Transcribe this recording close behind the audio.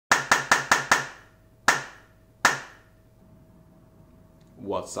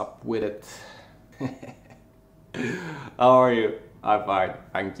what's up with it? How are you? I'm fine,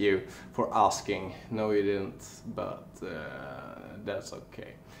 thank you for asking. No you didn't, but that's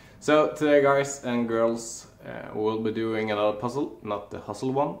okay. So today guys and girls, we'll be doing another puzzle, not the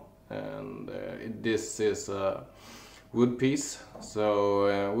hustle one. And this is a wood piece,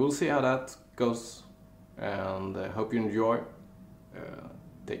 so we'll see how that goes. And hope you enjoy.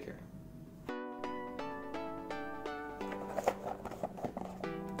 Take care.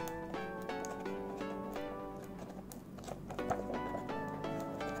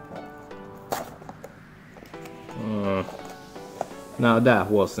 Now that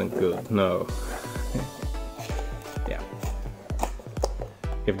wasn't good, no. Yeah.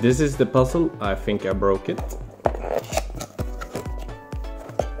 If this is the puzzle, I think I broke it.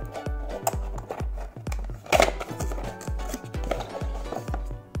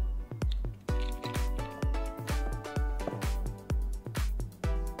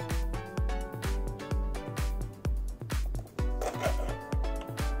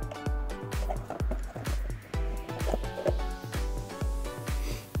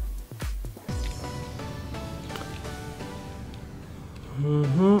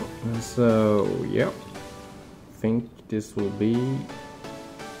 So yeah, I think this will be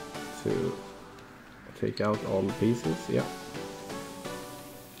to take out all the pieces. Yeah.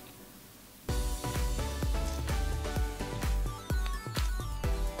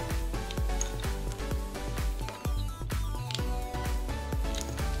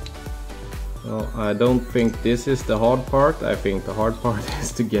 Well, I don't think this is the hard part. I think the hard part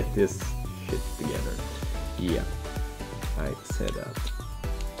is to get this shit together. Yeah, I said that.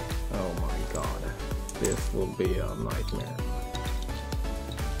 Oh my god, this will be a nightmare.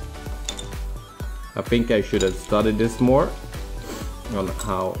 I think I should have studied this more on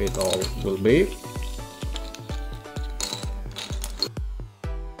how it all will be.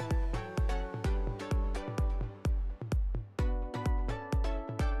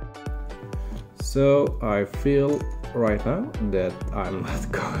 So I feel right now that I'm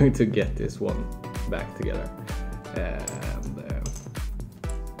not going to get this one back together.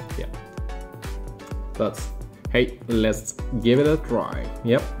 Yeah, but hey, let's give it a try.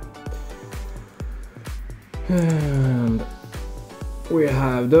 Yep. And we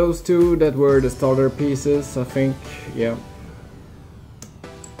have those two that were the starter pieces, I think. Yeah,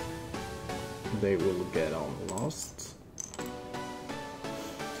 they will get on last.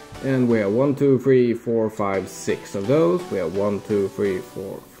 And we have 1, 2, 3, 4, 5, 6 of those. We have 1, 2, 3,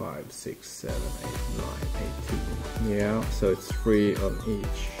 4, 5, 6, 7, 8, 9, 18. Yeah, so it's 3 on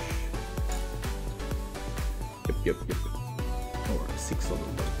each. Yep. Or 6 on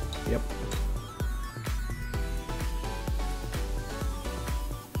them. Yep.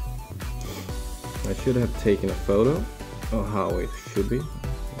 I should have taken a photo of how it should be. Yeah.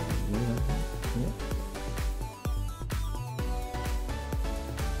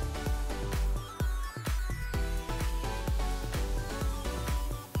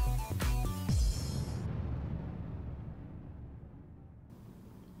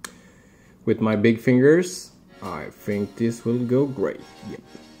 With my big fingers, I think this will go great. Yep.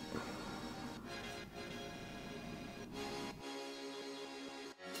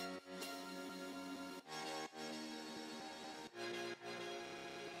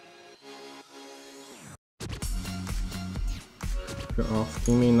 If you're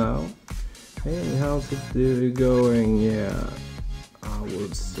asking me now, hey, how's it going? Yeah, I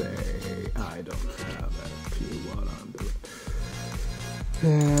would say I don't have a clue what I'm doing.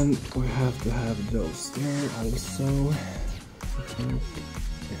 And we have to have those there also. I think,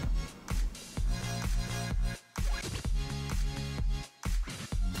 yeah.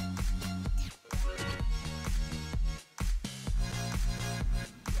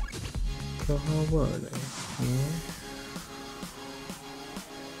 So how were they? Yeah.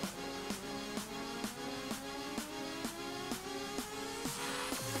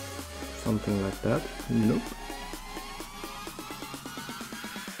 Something like that? Nope.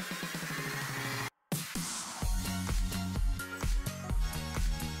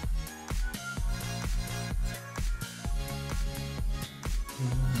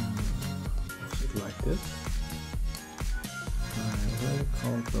 Was it like this? I really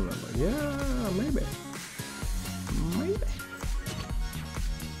can't remember. Yeah, maybe.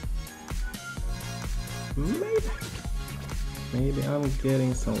 Maybe I'm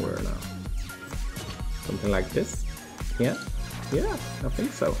getting somewhere now. Something like this? Yeah, I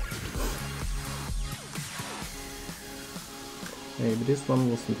think so. Maybe this one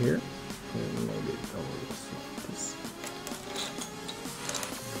wasn't here. Maybe it was like this.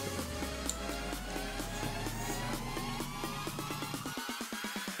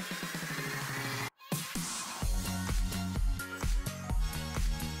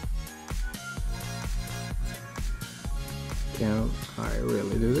 Can I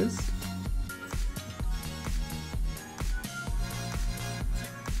really do this?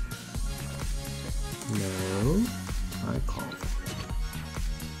 No, I can't.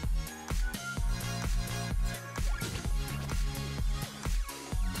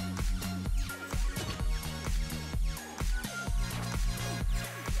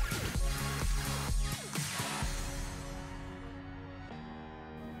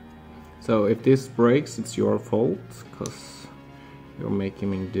 So if this breaks, it's your fault, because you're making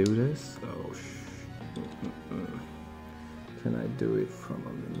me do this. Oh, Can I do it from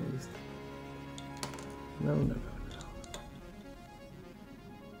underneath? No, no, no, no.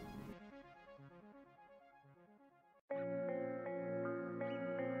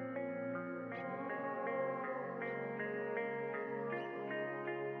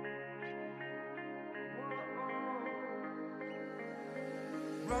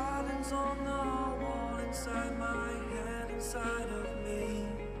 Writings on the wall inside my head, inside of me.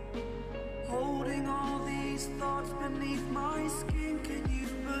 Holding all these thoughts beneath my skin. Can you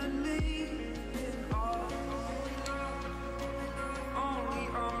believe in us? Only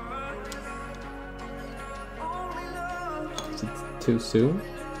us. Only love. Is it too soon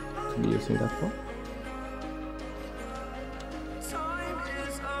to be using that one? Time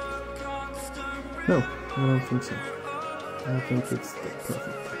is a constant. No, I don't think so. I think it's the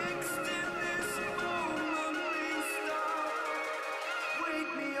perfect.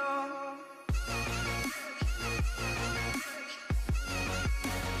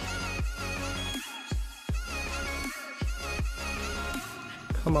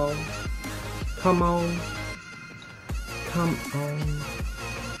 Come on, come on, come on.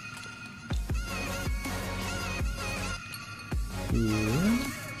 Yeah.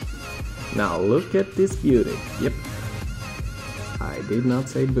 Now look at this beauty. Yep. I did not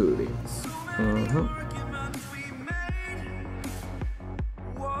say booty.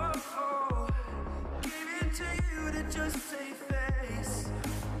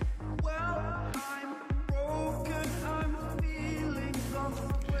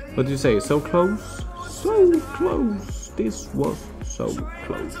 What do you say? So close? So close! This was so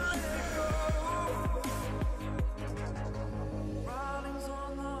close.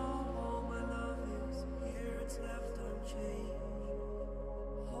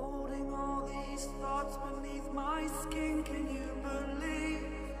 Holding all these thoughts beneath my skin. Can you believe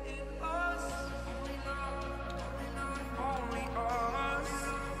in us? Only us.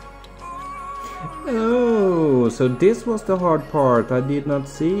 Oh, so this was the hard part. I did not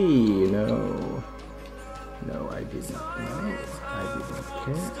see. No. No, I did not know. I did not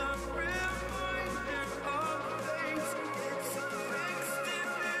care.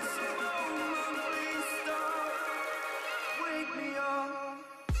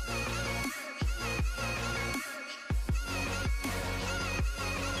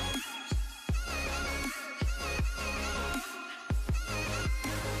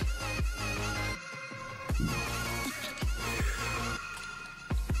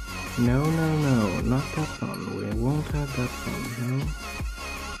 No, no, no, not that one. We won't have that one, no.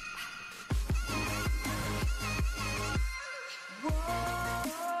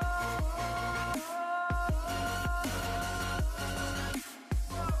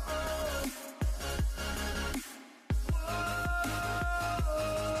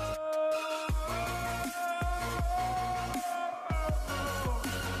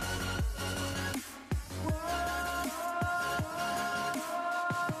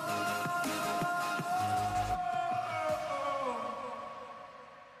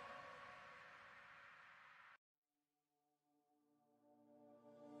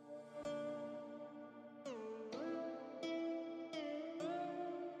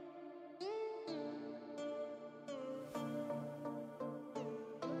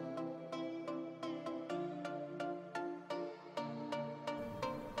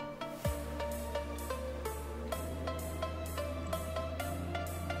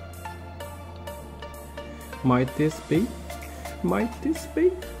 Might this be? Might this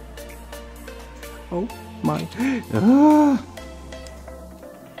be? Oh my. Ah!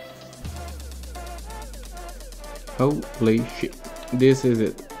 Holy shit. This is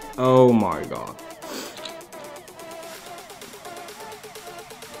it. Oh my god.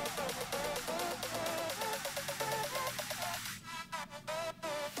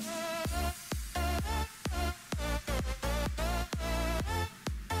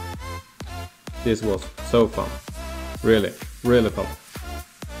 This was so fun. Really, really fun.